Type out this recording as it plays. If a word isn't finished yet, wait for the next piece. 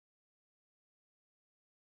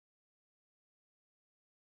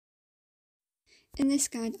In this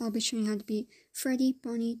guide, I'll be showing how to beat Freddy,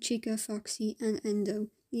 Bonnie, Chica, Foxy, and Endo.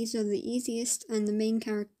 These are the easiest and the main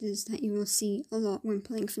characters that you will see a lot when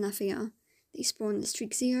playing FNAF AR. They spawn at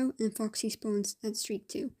streak 0 and Foxy spawns at streak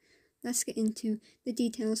 2. Let's get into the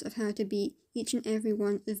details of how to beat each and every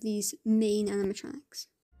one of these main animatronics.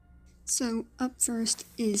 So up first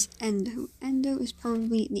is Endo. Endo is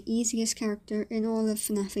probably the easiest character in all of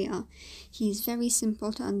FNAF AR. He's very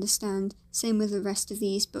simple to understand, same with the rest of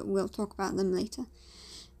these, but we'll talk about them later.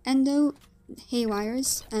 Endo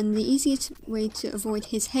haywires, and the easiest way to avoid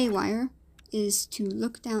his haywire is to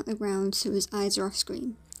look down at the ground so his eyes are off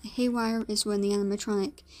screen. A haywire is when the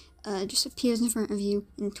animatronic just appears in front of you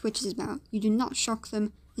and twitches about. You do not shock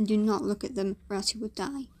them and do not look at them or else you would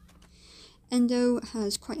die. Endo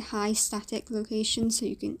has quite high static location, so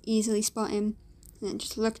you can easily spot him, and then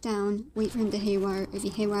just look down, wait for him to haywire. If he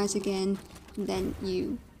haywires again, then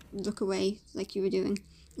you look away like you were doing.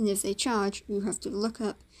 And if they charge, you have to look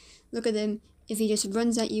up, look at him. If he just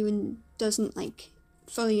runs at you and doesn't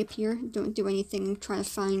fully appear, don't do anything and try to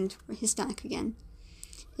find his static again.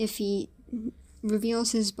 If he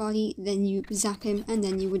reveals his body, then you zap him and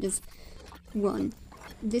then you would have won.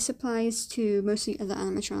 This applies to mostly other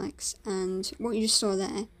animatronics, and what you just saw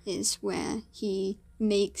there is where he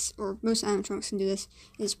makes, or most animatronics can do this,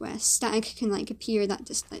 is where static can appear,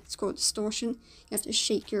 it's called distortion. You have to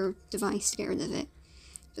shake your device to get rid of it.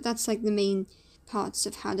 But that's the main parts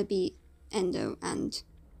of how to beat Endo and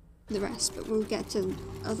the rest, but we'll get to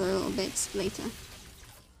other little bits later.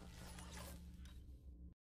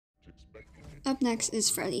 Up next is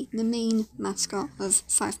Freddy, the main mascot of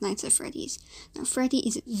Five Nights at Freddy's. Now Freddy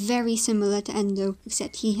is very similar to Endo,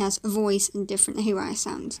 except he has a voice and different haywire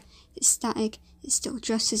sounds. His static is still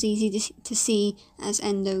just as easy to see as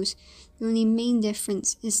Endo's. The only main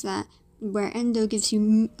difference is that where Endo gives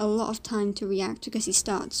you a lot of time to react because he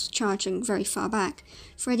starts charging very far back,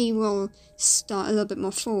 Freddy will start a little bit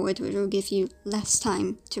more forward, which will give you less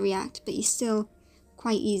time to react, but he's still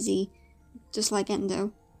quite easy, just like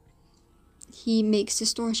Endo. He makes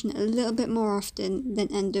distortion a little bit more often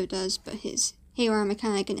than Endo does, but his haywire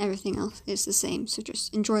mechanic and everything else is the same, so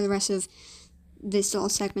just enjoy the rest of this little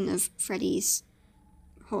segment of Freddy's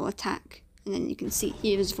whole attack, and then you can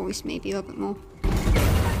hear his voice maybe a little bit more.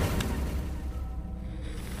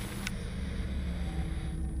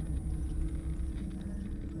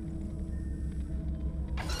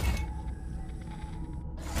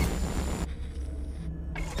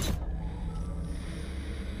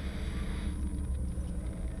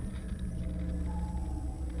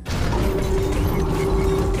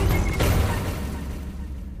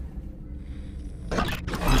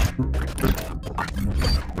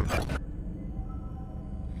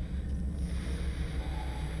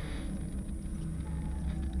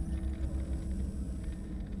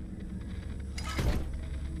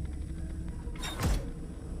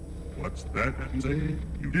 What's that you say?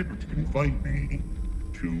 You didn't find me.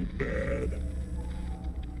 Too bad.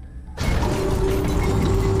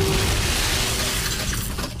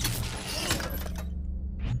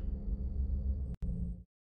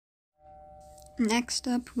 Next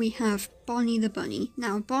up we have Bonnie the Bunny.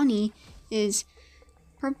 Now Bonnie is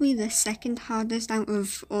probably the second hardest out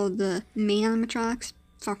of all the main animatronics,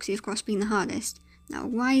 Foxy of course being the hardest. Now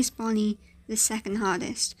why is Bonnie the second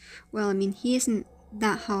hardest? Well, I mean, he isn't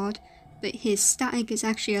that hard, but his static is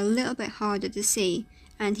actually a little bit harder to see,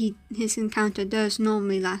 and his encounter does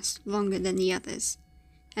normally last longer than the others.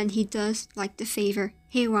 And he does like to favour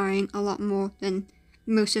haywiring a lot more than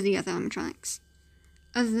most of the other animatronics.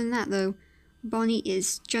 Other than that though, Bonnie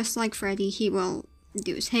is just like Freddy. He will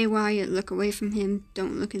do his haywire, look away from him,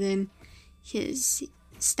 don't look at him. His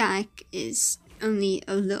static is only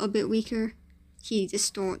a little bit weaker. He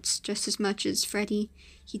distorts just as much as Freddy.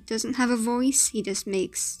 He doesn't have a voice, he just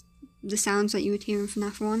makes the sounds that you would hear in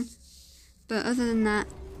FNAF 1. But other than that,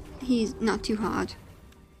 he's not too hard.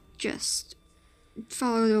 Just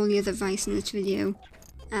follow all the other advice in this video,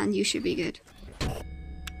 and you should be good.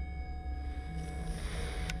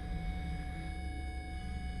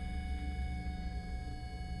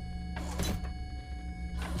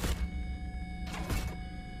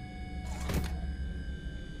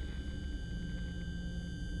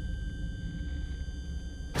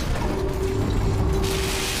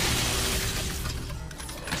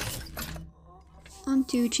 On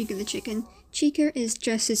to Chica the Chicken. Chica is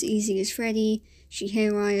just as easy as Freddy. She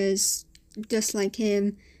haywires just like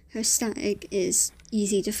him. Her static is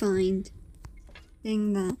easy to find. The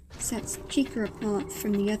thing that sets Chica apart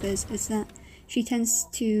from the others is that she tends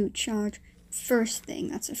to charge first thing.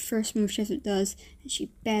 That's the first move shift it does, and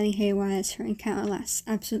she barely haywires. Her encounter lasts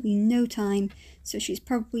absolutely no time, so she's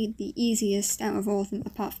probably the easiest out of all of them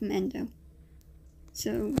apart from Endo.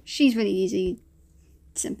 So she's really easy,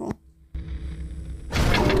 simple.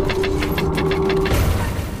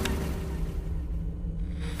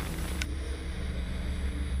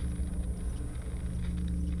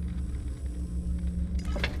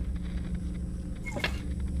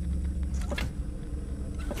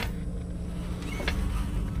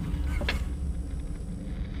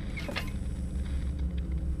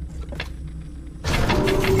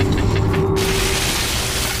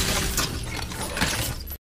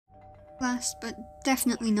 Last but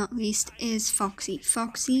definitely not least is Foxy.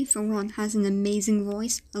 Foxy, for one, has an amazing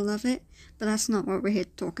voice, I love it, but that's not what we're here to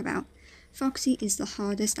talk about. Foxy is the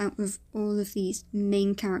hardest out of all of these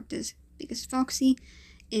main characters, because Foxy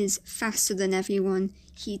is faster than everyone.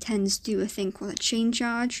 He tends to do a thing called a chain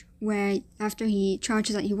charge, where after he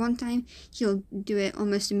charges at you one time, he'll do it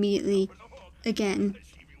almost immediately again,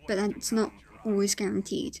 but that's not always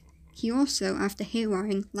guaranteed. He also, after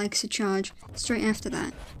haywiring, likes to charge straight after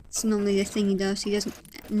that. It's normally the thing he does. He doesn't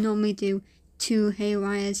normally do 2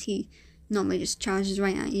 haywires, he normally just charges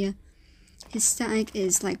right at you. His static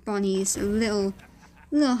is like Bonnie's, a little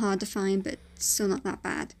hard to find, but still not that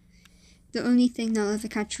bad. The only thing that'll ever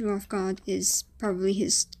catch you off guard is probably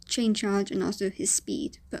his chain charge and also his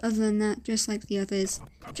speed. But other than that, just like the others,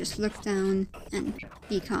 just look down and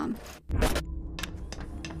be calm.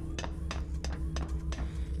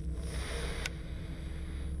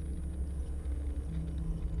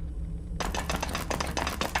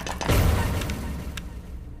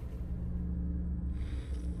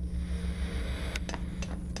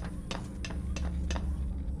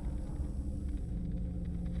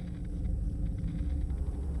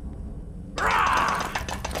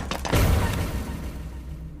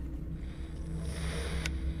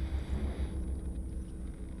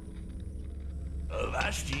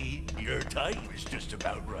 Vashti, your time is just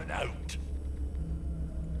about run out.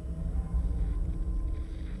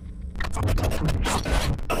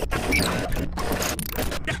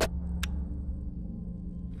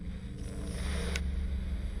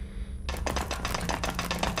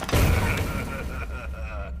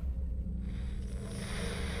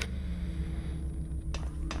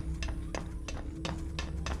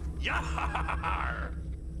 Yar!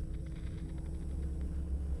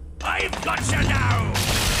 I've got you now!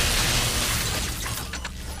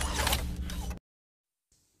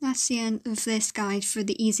 That's the end of this guide for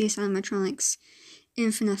the easiest animatronics in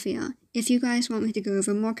fnaf. If you guys want me to go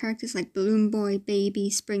over more characters like Balloon Boy, Baby,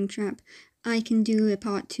 Springtrap, I can do a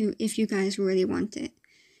part 2 if you guys really want it.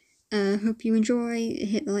 Hope you enjoy.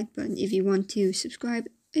 Hit the like button if you want to, subscribe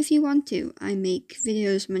if you want to. I make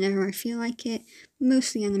videos whenever I feel like it,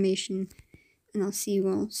 mostly animation, and I'll see you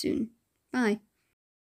all soon. Bye.